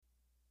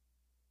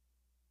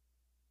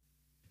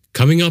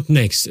Coming up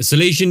next,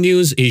 Salesian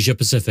News Asia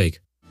Pacific.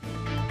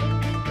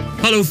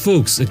 Hello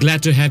folks,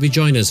 glad to have you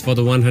join us for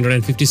the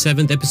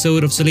 157th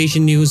episode of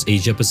Salesian News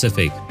Asia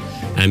Pacific.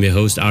 I'm your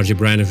host RJ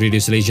Bryan of Radio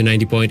Salesian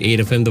 90.8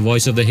 FM, the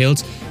voice of the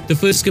hills, the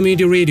first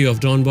community radio of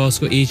Don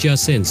Bosco Asia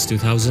since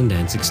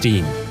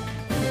 2016.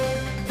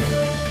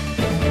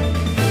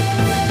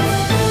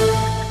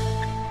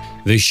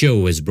 This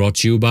show is brought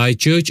to you by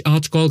Church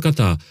Art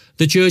Kolkata,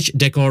 the church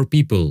decor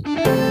people.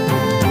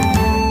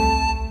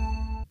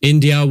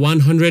 India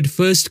 100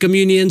 First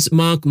Communions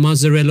mark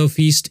Mazzarello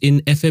feast in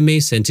FMA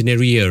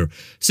centenary year.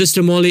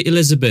 Sister Molly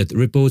Elizabeth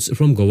reports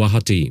from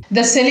Guwahati.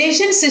 The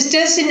Salesian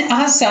sisters in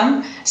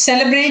Assam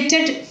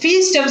celebrated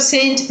Feast of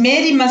Saint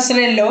Mary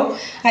Mazzarello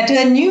at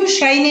her new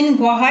shrine in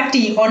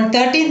Guwahati on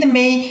 13th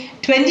May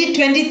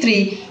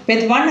 2023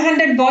 with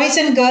 100 boys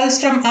and girls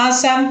from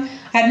Assam,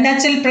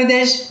 Arunachal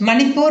Pradesh,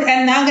 Manipur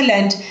and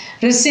Nagaland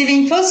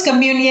receiving First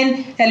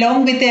Communion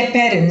along with their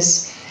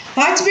parents.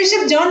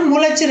 Archbishop John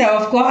Mulachira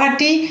of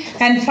Guwahati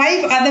and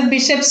 5 other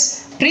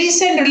bishops, priests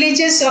and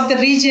religious of the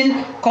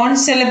region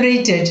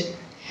celebrated.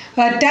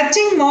 A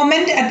touching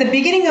moment at the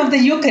beginning of the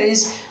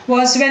Eucharist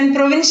was when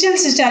Provincial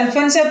Sister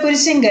Alfonsa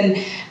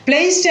Kurisingal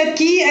placed a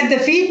key at the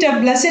feet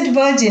of Blessed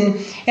Virgin,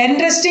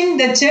 entrusting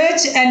the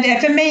church and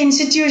FMA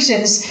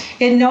institutions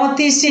in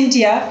Northeast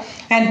India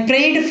and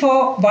prayed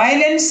for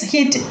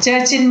violence-hit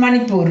church in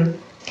Manipur.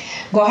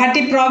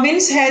 Guwahati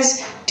province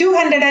has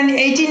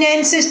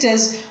 289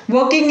 sisters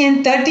working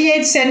in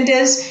 38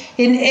 centers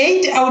in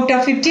 8 out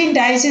of 15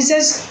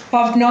 dioceses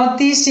of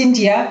Northeast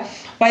India,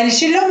 while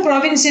Shillong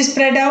province is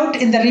spread out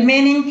in the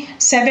remaining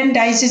 7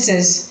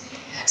 dioceses.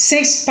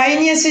 6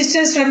 pioneer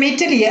sisters from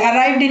Italy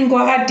arrived in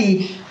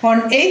Guwahati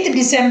on 8th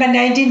December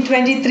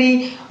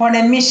 1923 on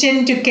a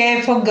mission to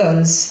care for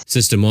girls.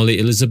 Sister Molly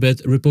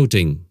Elizabeth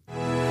reporting.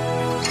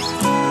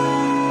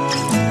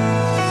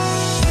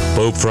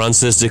 Pope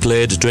Francis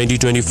declared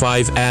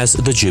 2025 as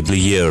the Jubilee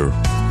Year.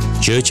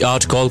 Church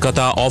Art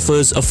Kolkata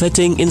offers a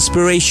fitting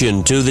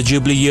inspiration to the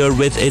Jubilee Year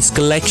with its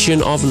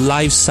collection of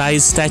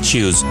life-size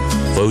statues,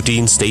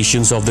 14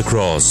 Stations of the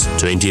Cross,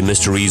 20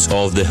 Mysteries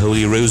of the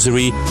Holy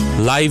Rosary,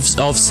 Lives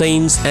of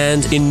Saints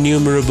and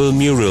innumerable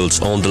murals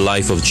on the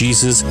life of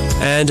Jesus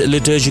and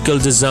liturgical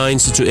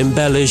designs to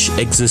embellish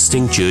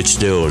existing church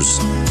doors.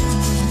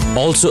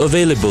 Also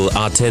available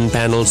are 10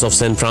 panels of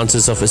St.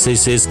 Francis of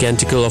Assisi's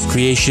Canticle of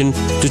Creation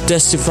to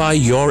testify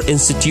your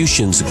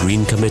institution's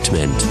green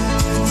commitment.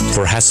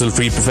 For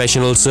hassle-free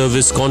professional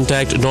service,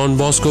 contact Don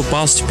Bosco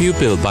Past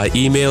Pupil by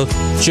email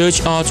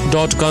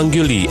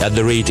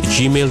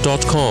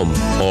churchart.ganguli@gmail.com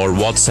or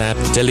WhatsApp,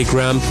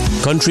 Telegram,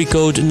 country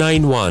code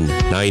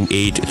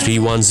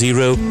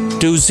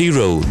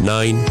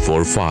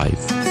 919831020945.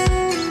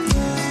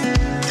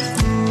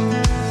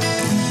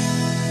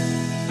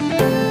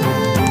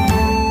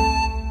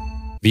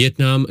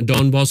 Vietnam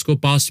Don Bosco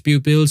Past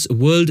Pupils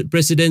World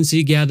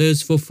Presidency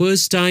gathers for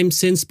first time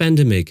since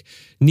pandemic.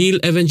 Neil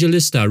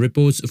Evangelista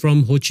reports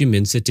from Ho Chi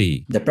Minh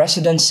City. The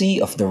presidency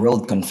of the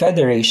World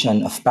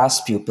Confederation of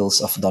Past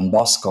Pupils of Don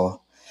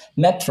Bosco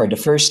met for the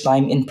first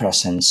time in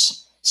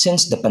presence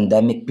since the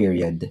pandemic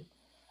period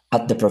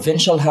at the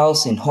Provincial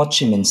House in Ho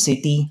Chi Minh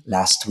City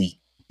last week.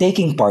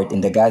 Taking part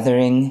in the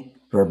gathering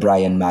were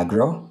Brian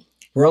Magro,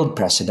 World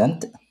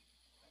President,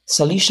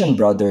 Salesian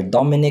Brother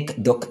Dominic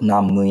Duc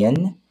Nam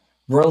Nguyen,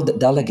 World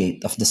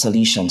Delegate of the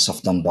Salesians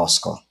of Don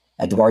Bosco,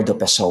 Eduardo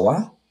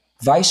Pessoa,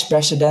 Vice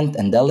President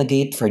and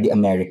Delegate for the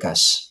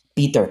Americas,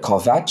 Peter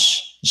Kovac,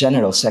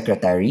 General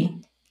Secretary,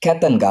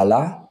 Ketan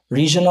Gala,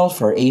 Regional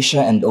for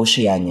Asia and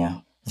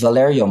Oceania,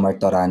 Valerio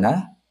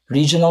Martorana,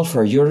 Regional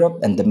for Europe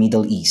and the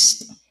Middle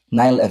East,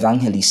 Nile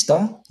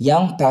Evangelista,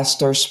 Young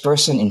Pastors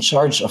Person in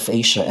Charge of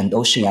Asia and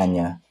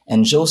Oceania,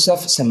 and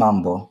Joseph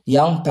Semambo,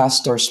 Young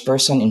Pastors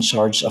Person in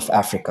Charge of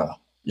Africa.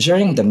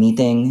 During the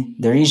meeting,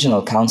 the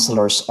regional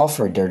councilors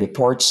offered their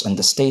reports on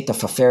the state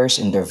of affairs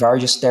in their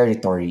various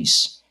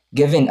territories,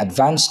 giving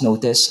advance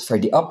notice for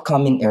the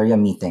upcoming area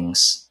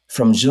meetings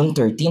from June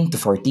 13 to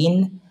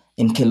 14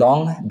 in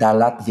Kilong,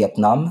 Dalat,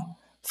 Vietnam,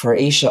 for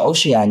Asia,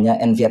 Oceania,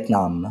 and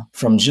Vietnam,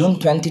 from June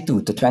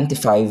 22 to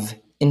 25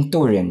 in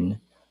Turin,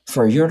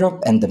 for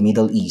Europe and the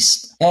Middle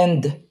East,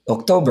 and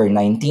October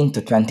 19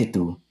 to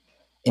 22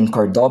 in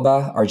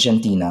Cordoba,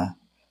 Argentina,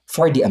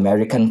 for the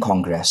American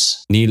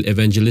Congress. Neil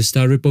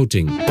Evangelista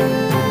reporting.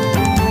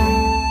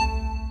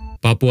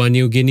 Papua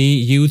New Guinea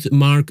youth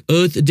mark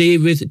Earth Day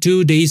with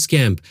 2 days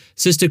camp.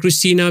 Sister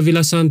Christina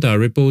Villasanta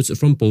reports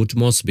from Port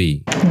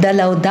Moresby. The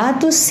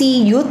Laudato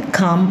Si Youth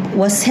Camp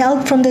was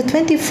held from the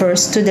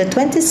 21st to the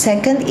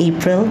 22nd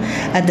April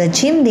at the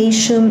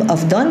Gymnasium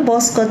of Don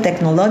Bosco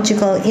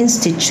Technological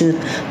Institute,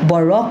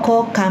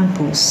 Borroco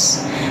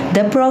Campus.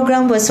 The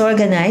program was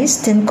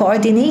organized and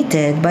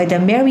coordinated by the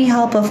Mary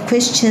Help of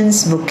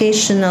Christians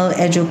Vocational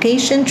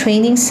Education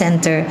Training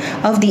Center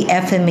of the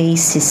FMA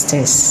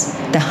Sisters.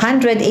 The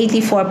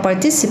 184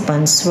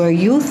 participants were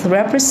youth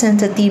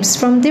representatives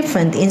from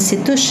different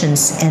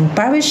institutions and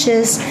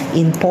parishes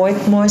in Port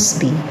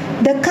Moresby.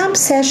 The camp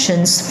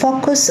sessions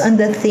focus on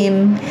the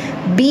theme,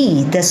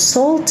 Be the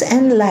Salt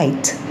and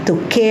Light to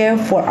Care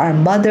for Our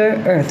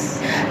Mother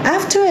Earth.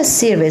 After a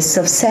series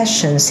of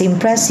sessions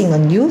impressing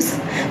on youth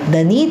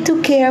the need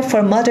to care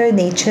for Mother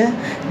Nature,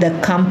 the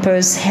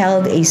campers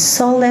held a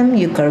solemn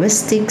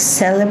Eucharistic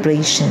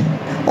celebration.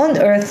 On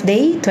Earth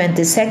Day,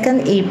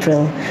 22nd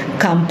April,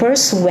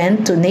 campers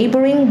went to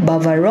neighboring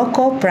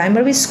Bavaroko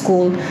Primary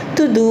School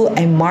to do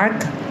a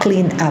mark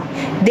cleanup.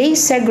 They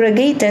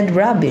segregated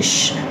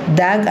rubbish,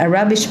 dug a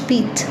rubbish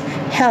pit,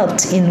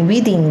 helped in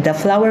weeding the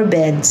flower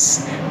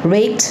beds,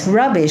 raked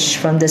rubbish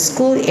from the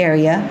school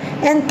area,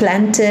 and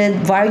planted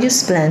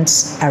various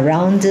plants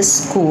around the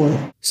school.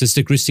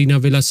 Sister Christina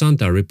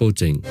Villasanta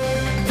reporting.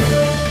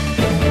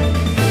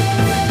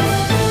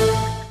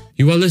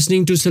 You are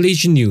listening to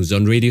Salesian News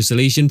on Radio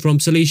Salesian from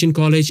Salesian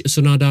College,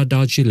 Sonada,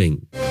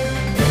 Darjeeling.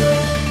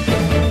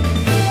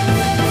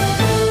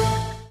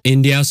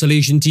 India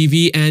Salesian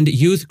TV and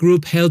youth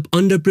group help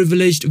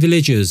underprivileged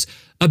villagers.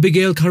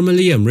 Abigail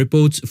Carmeliam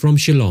reports from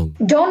Shillong.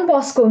 Don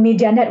Bosco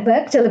Media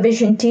Network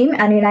television team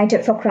and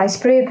United for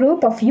Christ Prayer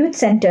Group of Youth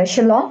Centre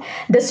Shillong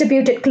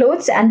distributed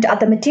clothes and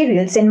other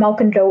materials in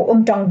Maukanro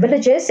Umtong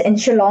villages in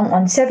Shillong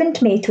on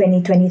 7th May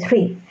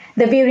 2023.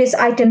 The various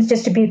items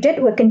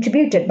distributed were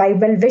contributed by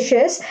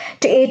well-wishers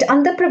to aid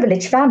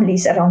underprivileged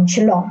families around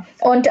Shillong.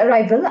 On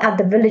arrival at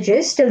the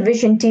villages,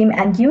 television team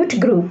and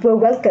youth group were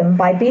welcomed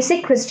by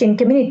basic Christian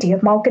community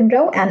of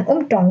Maukanro and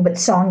Umtong with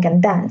song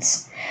and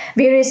dance.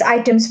 Various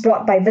items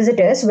brought by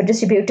visitors were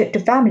distributed to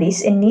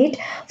families in need,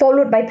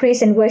 followed by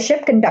praise and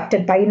worship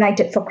conducted by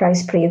United for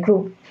Christ Prayer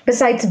Group.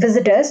 Besides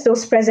visitors,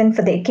 those present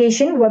for the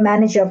occasion were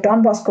manager of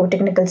Don Bosco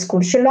Technical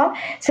School Shillong,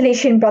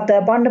 Salesian Brother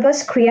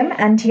Barnabas Kriam,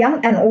 and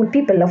young and old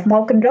people of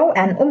Maukanro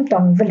and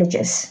Umtong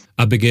villages.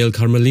 Abigail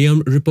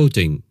Carmeliam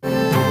reporting.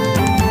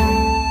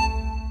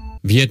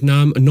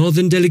 Vietnam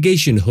Northern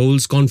Delegation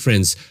holds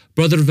conference.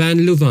 Brother Van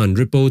Luvan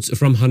reports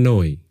from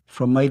Hanoi.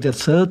 From May the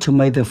 3rd to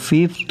May the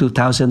 5th,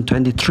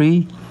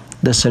 2023,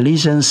 the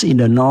Salesians in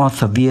the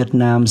north of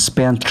Vietnam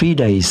spent 3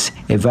 days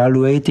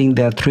evaluating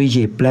their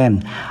 3-year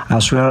plan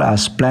as well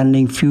as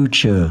planning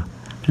future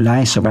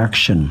lines of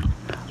action.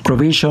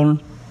 Provincial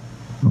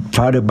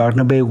Father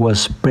Barnabas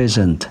was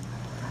present,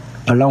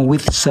 along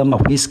with some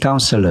of his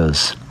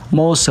counselors.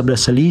 Most of the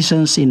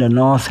Salesians in the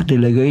north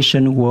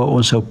delegation were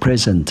also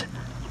present,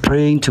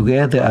 praying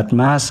together at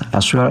Mass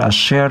as well as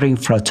sharing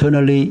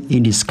fraternally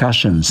in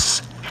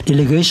discussions.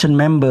 Delegation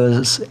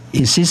members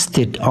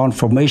insisted on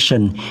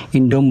formation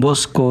in Don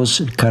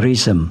Bosco's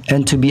charism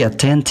and to be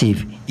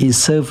attentive in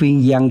serving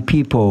young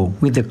people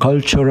with the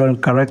cultural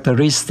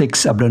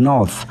characteristics of the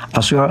North,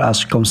 as well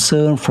as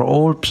concern for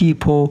all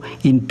people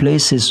in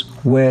places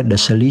where the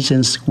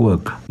Salesians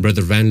work.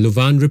 Brother Van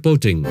Luvan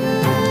reporting.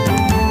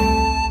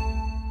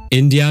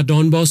 India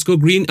Don Bosco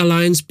Green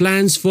Alliance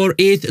plans for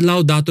 8th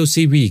Laudato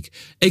Si Week.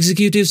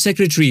 Executive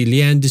Secretary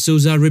Leanne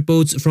D'Souza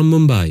reports from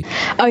Mumbai.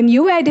 A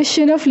new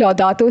edition of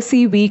Laudato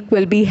Si Week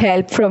will be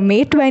held from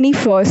May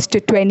 21st to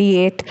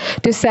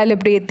 28th to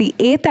celebrate the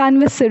 8th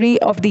anniversary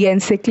of the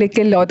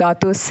encyclical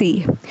Laudato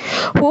Si.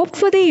 Hope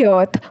for the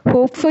Earth,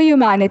 Hope for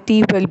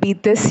Humanity will be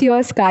this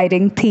year's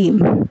guiding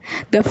theme.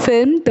 The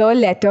film The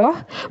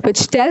Letter,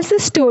 which tells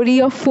the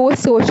story of 4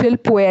 social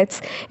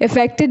poets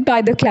affected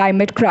by the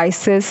climate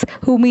crisis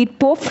who meet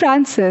Pope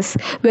Francis,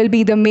 will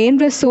be the main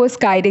resource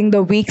guiding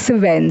the week's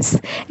events,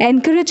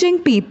 encouraging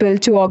people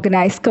to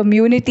organize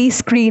community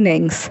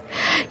screenings.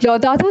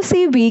 Laudato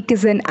Si Week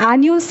is an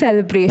annual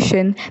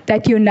celebration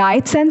that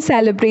unites and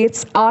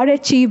celebrates our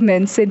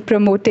achievements in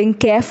promoting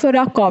care for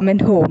our common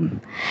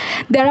home.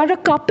 There are a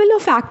couple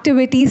of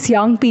activities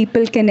young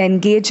people can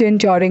engage in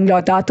during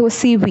Laudato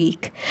Si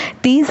Week.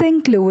 These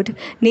include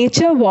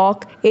nature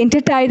walk,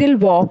 intertidal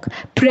walk,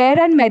 prayer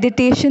and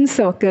meditation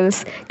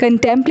circles,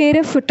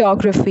 contemplative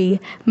photography,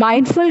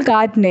 mindful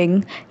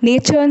gardening,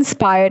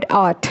 nature-inspired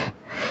art.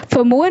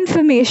 For more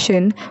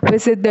information,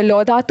 visit the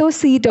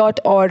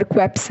laudatosi.org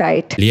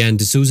website. Leanne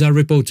D'Souza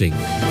reporting.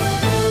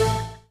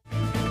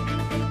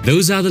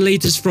 Those are the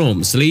latest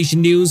from Salesian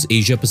News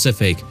Asia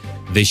Pacific.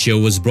 This show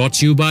was brought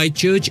to you by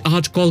Church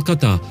Art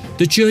Kolkata,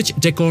 the church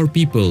decor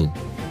people.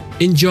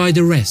 Enjoy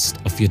the rest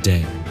of your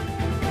day.